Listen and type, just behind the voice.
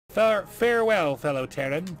Farewell, fellow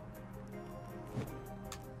Terran.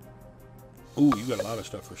 Ooh, you got a lot of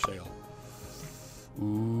stuff for sale.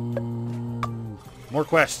 Ooh. More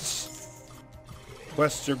quests.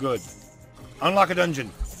 Quests are good. Unlock a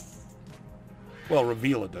dungeon. Well,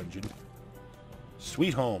 reveal a dungeon.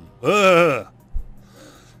 Sweet home. Ugh.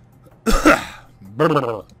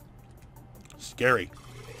 Scary.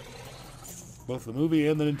 Both the movie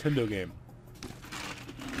and the Nintendo game.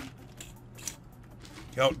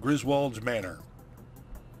 Count Griswold's Manor.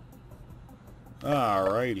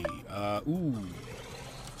 Alrighty. Ooh.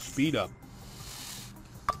 Speed up.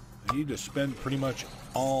 I need to spend pretty much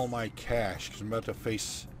all my cash because I'm about to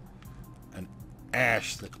face an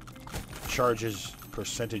ash that charges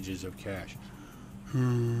percentages of cash.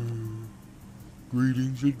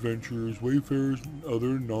 Greetings, adventurers, wayfarers, and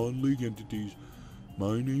other non-league entities.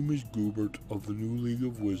 My name is Goobert of the New League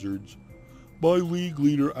of Wizards. By League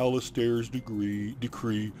Leader Alistair's decree,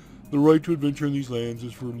 the right to adventure in these lands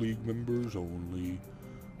is for League members only.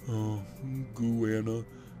 Oh, Guana.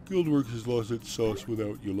 Guildworks has lost its sauce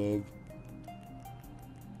without you, love.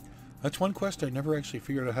 That's one quest I never actually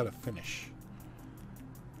figured out how to finish.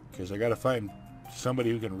 Because I gotta find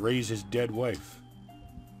somebody who can raise his dead wife.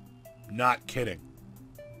 Not kidding.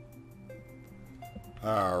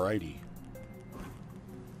 Alrighty.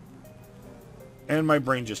 And my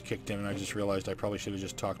brain just kicked in and I just realized I probably should have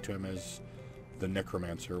just talked to him as the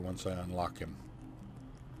necromancer once I unlock him.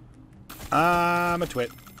 I'm a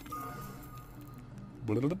twit.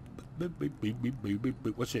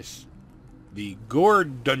 What's this? The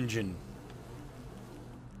Gourd Dungeon.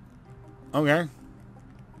 Okay.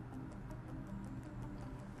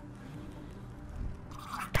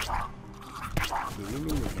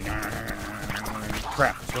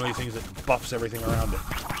 Crap, it's one of these things that buffs everything around it.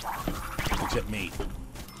 Except me.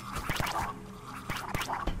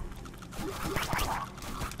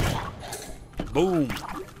 Boom.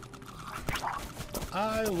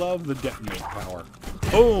 I love the detonate power.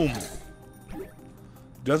 Boom.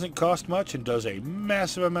 Doesn't cost much and does a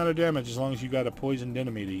massive amount of damage as long as you got a poisoned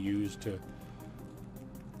enemy to use to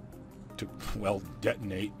well,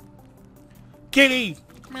 detonate. Kitty!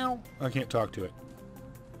 Meow. I can't talk to it.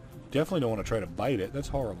 Definitely don't want to try to bite it. That's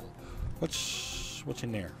horrible. What's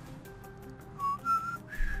in there?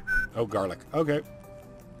 Oh, garlic. Okay.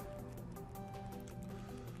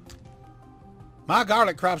 My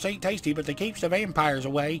garlic crops ain't tasty, but they keeps the vampires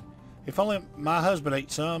away. If only my husband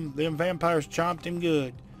ate some, them vampires chomped him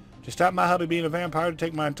good. To stop my hubby being a vampire to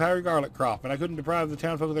take my entire garlic crop, and I couldn't deprive the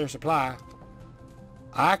townfolk of their supply.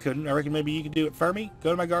 I couldn't. I reckon maybe you could do it for me.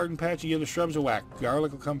 Go to my garden patch and give the shrubs a whack.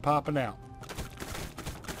 Garlic will come popping out.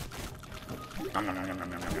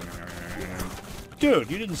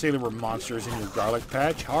 Dude, you didn't say there were monsters in your garlic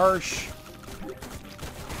patch. Harsh.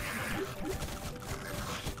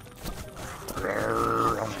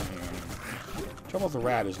 Trouble with the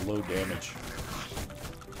rat is low damage.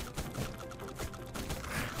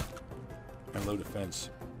 And low defense.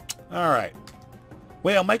 Alright.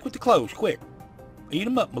 Well, make with the clothes, quick. Eat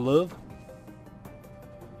 'em up, my love.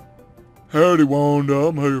 Howdy, Wanda.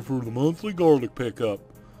 I'm here for the monthly garlic pickup.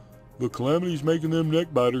 The calamity's making them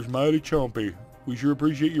neck biters mighty chompy. We sure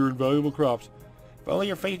appreciate your invaluable crops. If only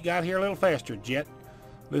your feet got here a little faster, Jet.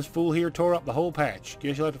 This fool here tore up the whole patch.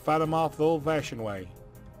 Guess you'll have to fight him off the old-fashioned way.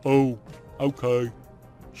 Oh, okay.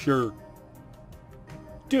 Sure.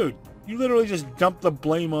 Dude, you literally just dumped the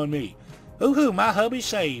blame on me. Hoo-hoo, my hubby's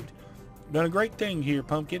saved. Done a great thing here,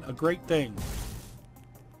 Pumpkin. A great thing.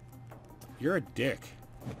 You're a dick.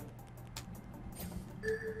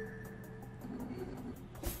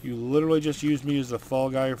 You literally just used me as the fall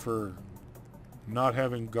guy for not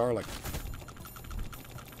having garlic.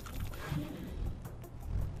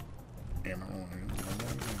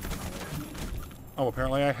 Oh,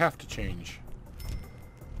 apparently I have to change.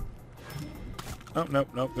 Oh, nope,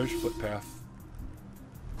 nope, there's footpath.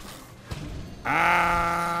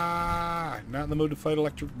 Ah! Not in the mood to fight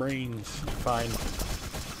electric brains. Fine.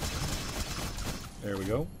 There we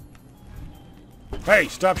go. Hey,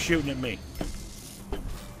 stop shooting at me.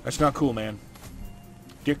 That's not cool, man.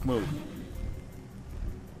 Dick move.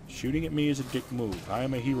 Shooting at me is a dick move. I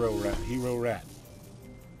am a hero rat. Hero rat.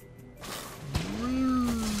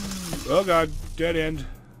 Oh god, dead end.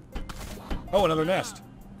 Oh, another nest.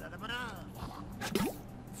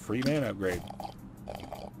 Free mana upgrade.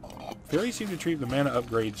 Fairies seem to treat the mana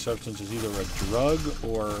upgrade substance as either a drug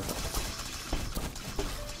or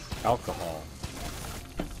alcohol.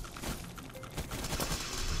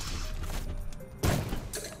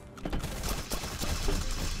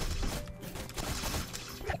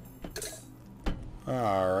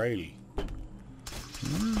 Alrighty.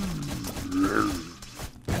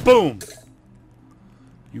 Boom!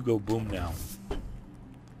 You go boom now.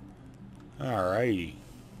 Alrighty.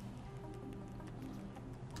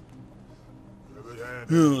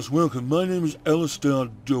 Yes, welcome. My name is Alistair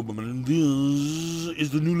Doberman, and this is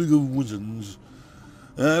the new League of Wizards.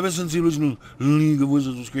 Ever since the original League of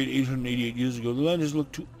Wizards was created 888 years ago, the land has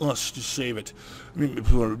looked to us to save it.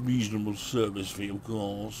 For a reasonable service fee, of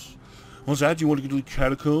course. Once that, you want to get to the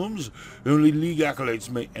catacombs? Only League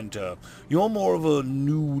accolades may enter. You're more of a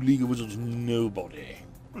new League of Wizards nobody.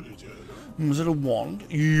 Is it a wand?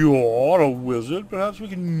 You're a wizard. Perhaps we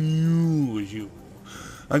can use you.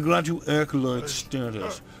 I grant you acolyte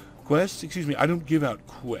status. Quests? Excuse me, I don't give out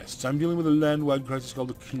quests. I'm dealing with a land-wide crisis called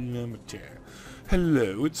the Calamity.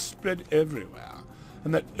 Hello, it's spread everywhere.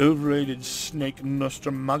 And that overrated snake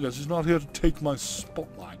Nostramagus is not here to take my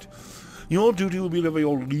spotlight. Your duty will be to deliver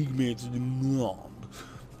your league mates' demand.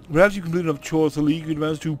 Perhaps you complete enough chores the league could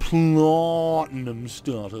advance to platinum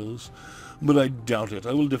status. But I doubt it.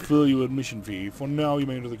 I will defer your admission fee. For now, you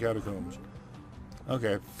may enter the catacombs.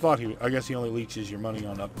 Okay, I guess he only leeches your money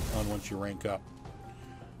on once you rank up.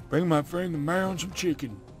 Bring my friend the mound some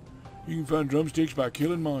chicken. You can find drumsticks by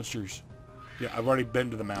killing monsters. Yeah, I've already been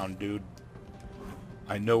to the mound, dude.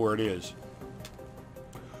 I know where it is.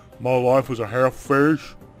 My life was a half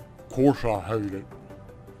fish. Of course I hate it.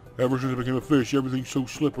 Ever since I became a fish, everything's so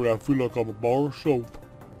slippery I feel like I'm a bar of soap.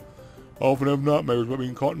 I often have nightmares about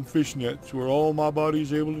being caught in fish nets where all my body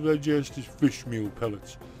is able to digest is fish meal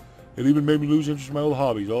pellets. It even made me lose interest in my old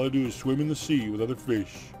hobbies. All I do is swim in the sea with other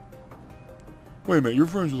fish. Wait a minute, you're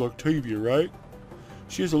friends with Octavia, right?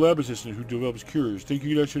 She is a lab assistant who develops cures. Think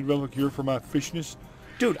I should develop a cure for my fishness?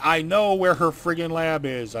 Dude, I know where her friggin' lab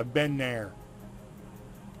is. I've been there.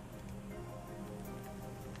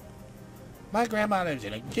 My grandma lives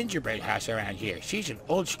in a gingerbread house around here. She's an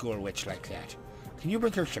old school witch like that. Can you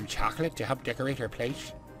bring her some chocolate to help decorate her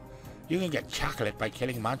place? You can get chocolate by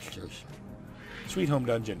killing monsters. Sweet Home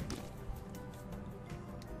Dungeon.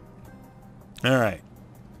 Alright.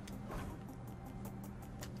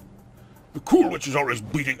 The cool witch is always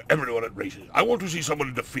beating everyone at races. I want to see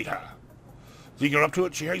someone defeat her. Think you're up to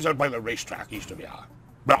it? She hangs out by the racetrack east of here.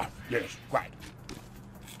 Ah, yes, right.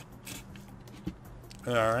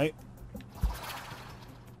 Alright.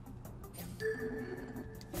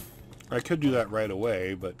 I could do that right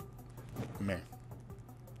away, but meh.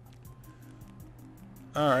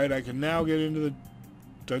 Alright, I can now get into the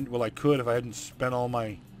dungeon. Well, I could if I hadn't spent all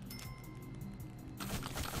my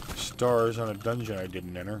stars on a dungeon I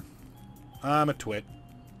didn't enter. I'm a twit.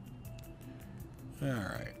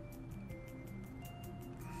 Alright.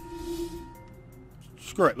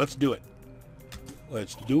 Screw it, let's do it.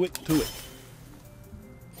 Let's do it to it.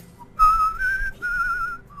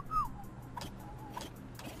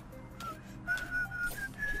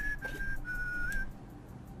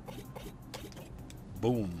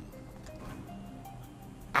 Boom.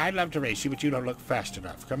 I'd love to race you, but you don't look fast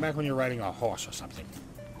enough. Come back when you're riding a horse or something.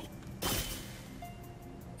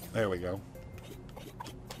 There we go.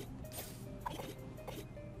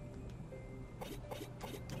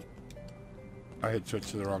 I had switched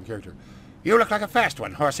to the wrong character. You look like a fast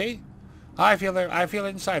one, horsey. I feel it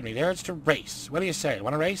inside me. The urge to race. What do you say?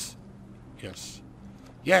 Want to race? Yes.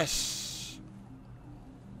 Yes.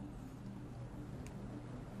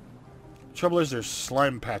 Trouble is, there's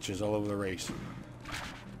slime patches all over the race.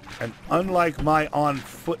 And unlike my on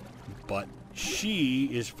foot butt, she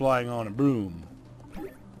is flying on a broom.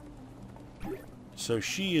 So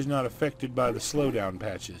she is not affected by the slowdown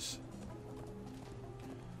patches.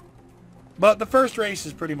 But the first race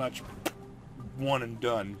is pretty much one and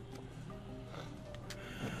done.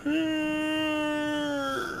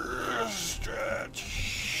 Stretch.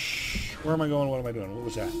 Where am I going? What am I doing? What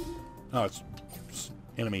was that? Oh, it's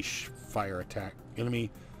enemy fire attack. Enemy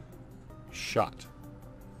shot.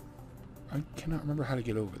 I cannot remember how to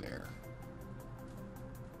get over there.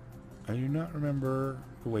 I do not remember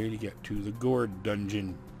the way to get to the gourd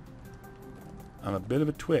dungeon. I'm a bit of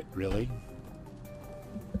a twit, really.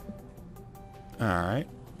 Alright.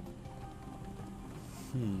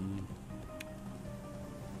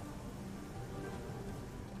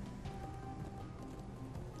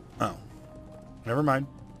 Oh. Never mind.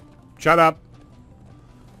 Shut up!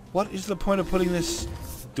 What is the point of putting this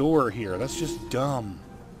door here? That's just dumb.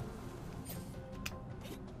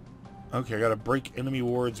 Okay, I gotta break enemy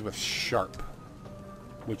wards with sharp,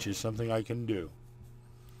 which is something I can do.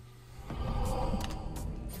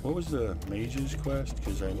 What was the mage's quest?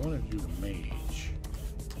 Because I want to do the mage.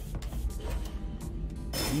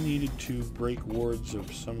 He needed to break wards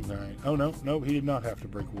of some kind. Oh, no. No, he did not have to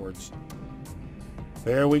break wards.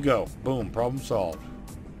 There we go. Boom. Problem solved.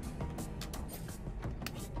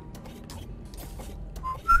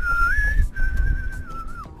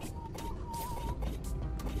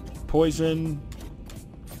 poison.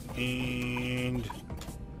 And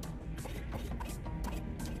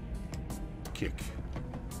kick.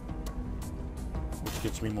 Which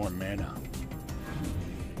gets me more mana.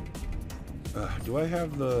 Do I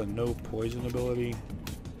have the no poison ability?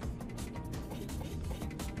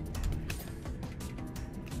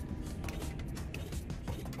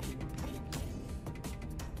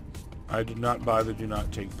 I did not buy the do not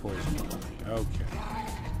take poison ability. Okay.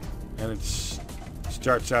 And it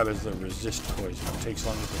starts out as the resist poison. It takes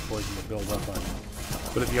longer for poison to build up on you.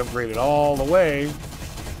 But if you upgrade it all the way,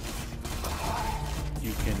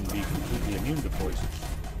 you can be completely immune to poison.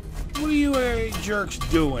 What are you jerks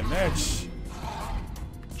doing? That's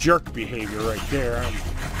jerk behavior right there.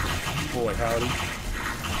 Boy, howdy.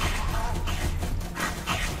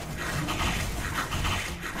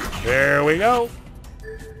 There we go.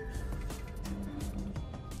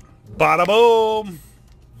 Bada boom.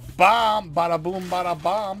 Bomb. Bada boom, bada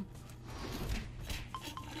bomb.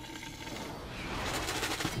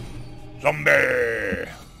 Zombie.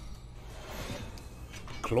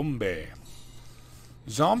 Clumbe.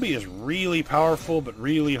 Zombie is really powerful, but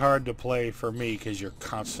really hard to play for me because you're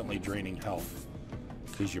constantly draining health.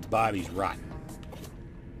 Because your body's rotten.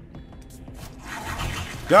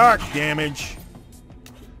 Dark damage.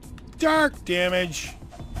 Dark damage.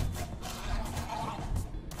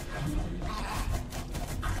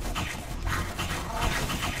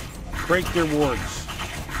 Break their wards.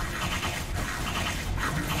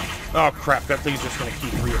 Oh crap, that thing's just going to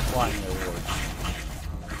keep reapplying their wards.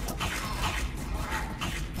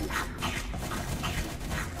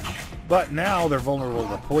 But now they're vulnerable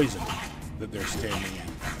to poison that they're standing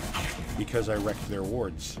in because I wrecked their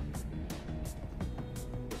wards.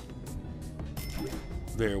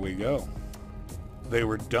 There we go. They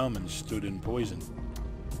were dumb and stood in poison.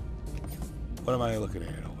 What am I looking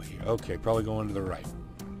at over here? Okay, probably going to the right.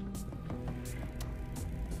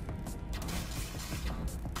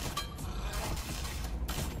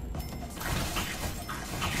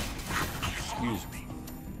 Excuse me.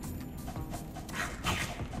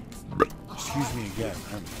 Excuse me again.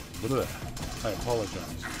 I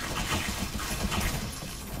apologize.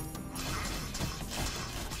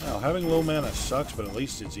 Well, having low mana sucks, but at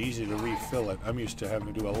least it's easy to refill it. I'm used to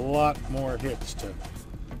having to do a lot more hits to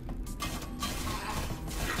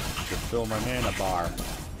fill my mana bar.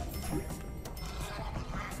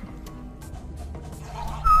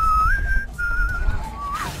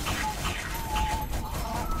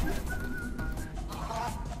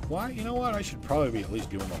 Why? You know what? I should probably be at least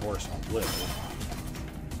giving the horse a lift.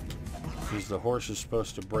 Because the horse is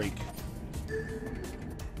supposed to break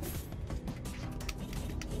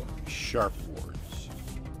sharp wards.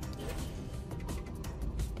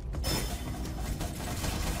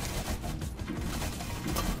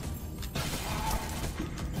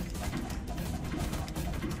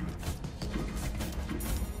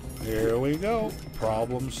 There we go.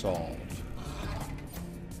 Problem solved.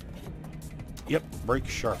 Yep, break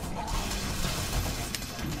sharp.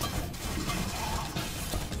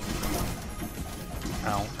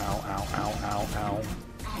 Ow, ow, ow, ow, ow, ow.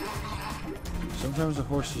 Sometimes the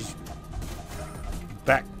horse's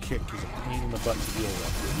back kick is a pain in the butt to deal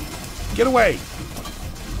with. Get away!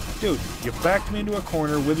 Dude, you backed me into a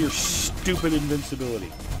corner with your stupid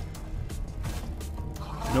invincibility.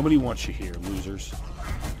 Nobody wants you here, losers.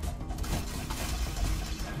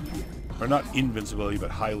 Or not invincibility, but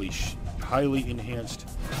highly enhanced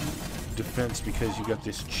defense because you got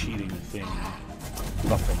this cheating thing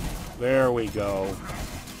buffing. There we go.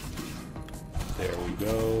 There we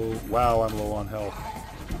go. Wow, I'm low on health.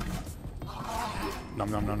 Nom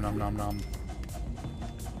nom nom nom nom nom.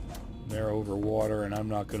 They're over water, and I'm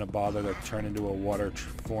not going to bother to turn into a water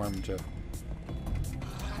form to...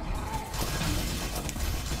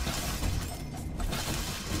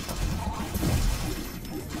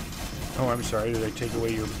 Oh, I'm sorry. Did I take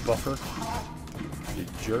away your buffer? You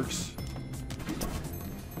jerks.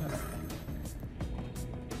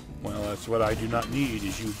 Well, that's what I do not need,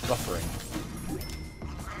 is you buffering.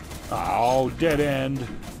 Oh, dead end.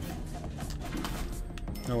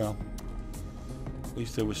 Oh well. At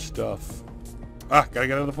least there was stuff. Ah, gotta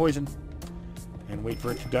get out of the poison. And wait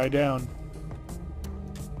for it to die down.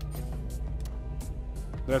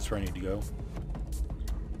 That's where I need to go.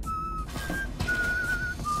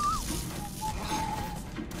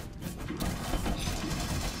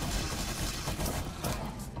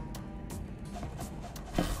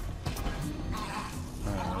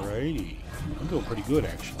 Alrighty. I'm doing pretty good,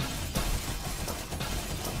 actually.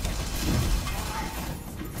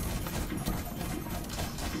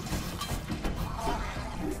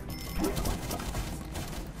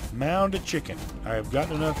 Mound of chicken. I have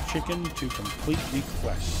gotten enough chicken to complete the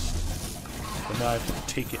quest. But now I have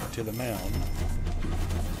to take it to the mound.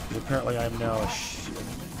 Apparently I'm now a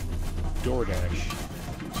DoorDash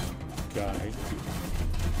guy.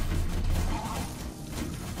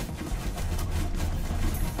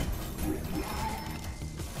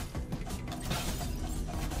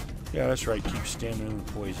 Yeah, that's right. Keep standing in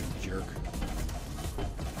the poison, jerk.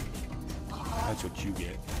 That's what you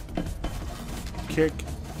get. Kick.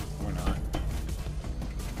 Or not.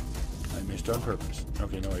 I missed on purpose.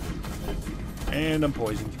 Okay, no I didn't. And I'm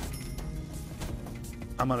poisoned.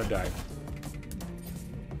 I'm gonna die.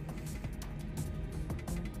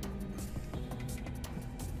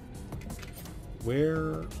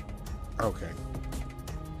 Where? Okay.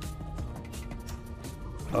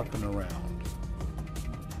 Up and around.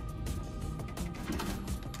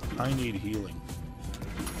 I need healing.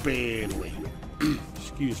 Badly.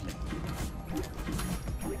 Excuse me.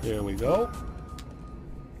 There we go.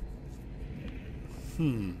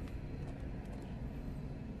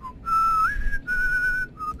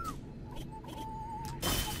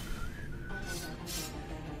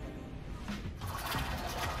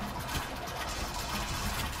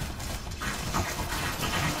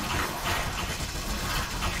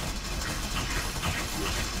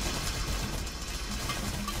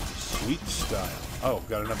 Sweet style. Oh,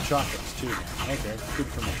 got enough chocolates too. Okay, good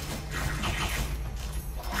for me.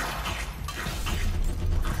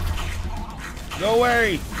 Go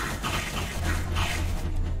away!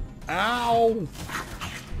 Ow!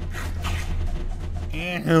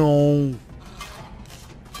 Ow!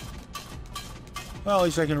 Well, at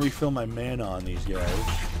least I can refill my mana on these guys.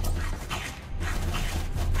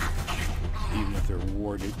 Even if they're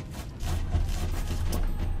warded.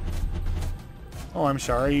 Oh, I'm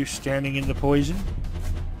sorry. Are you standing in the poison?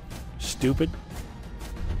 Stupid.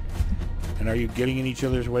 And are you getting in each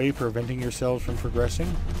other's way, preventing yourselves from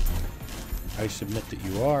progressing? I submit that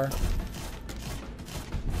you are.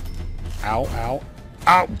 Ow, ow.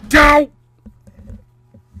 Ow! Ow!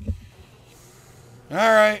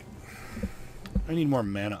 Alright. I need more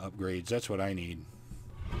mana upgrades. That's what I need.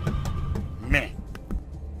 Meh.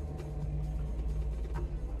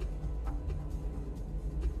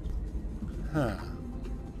 Huh.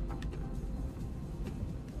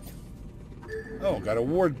 Oh, got a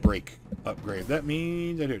ward break upgrade. That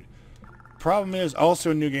means I do. Problem is, also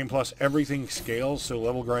in New Game Plus, everything scales, so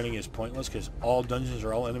level grinding is pointless because all dungeons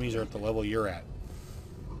or all enemies are at the level you're at.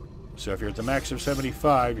 So if you're at the max of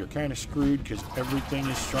 75, you're kind of screwed because everything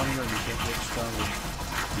is stronger and you can't get stronger.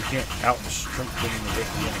 You can't out-strengthen the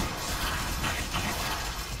enemies.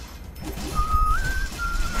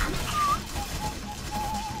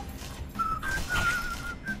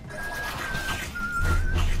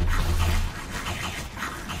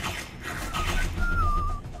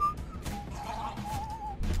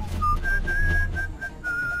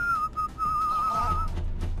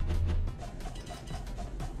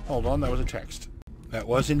 Hold on, that was a text. That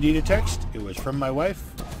was indeed a text. It was from my wife,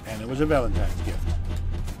 and it was a Valentine's gift.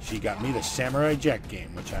 She got me the Samurai Jack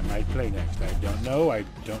game, which I might play next. I don't know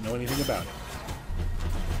anything about it.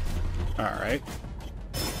 Alright.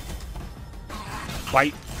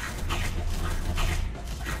 Fight.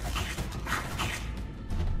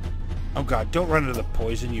 Oh god, don't run into the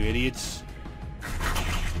poison, you idiots.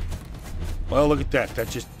 Well, look at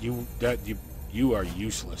that. You are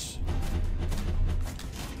useless.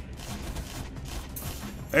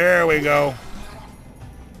 There we go.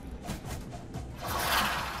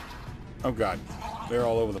 Oh god. They're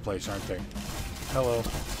all over the place, aren't they? Hello.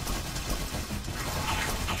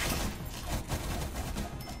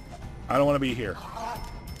 I don't want to be here. I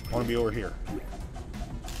want to be over here.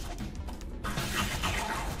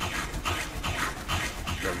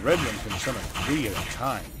 The red one can summon 3 at a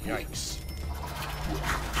time. Yikes.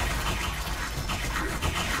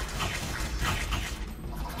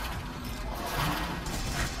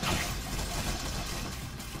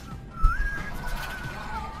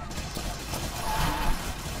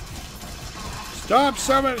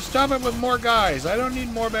 Stop it with more guys. I don't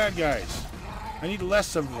need more bad guys. I need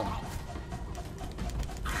less of them.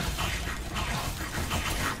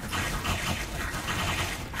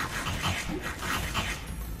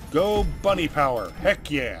 Go bunny power.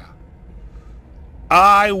 Heck yeah.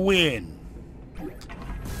 I win.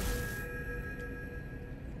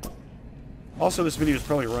 Also, this video is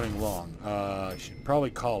probably running long. I should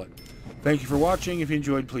probably call it. Thank you for watching. If you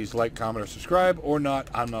enjoyed, please like, comment, or subscribe. Or not,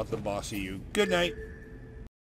 I'm not the boss of you. Good night.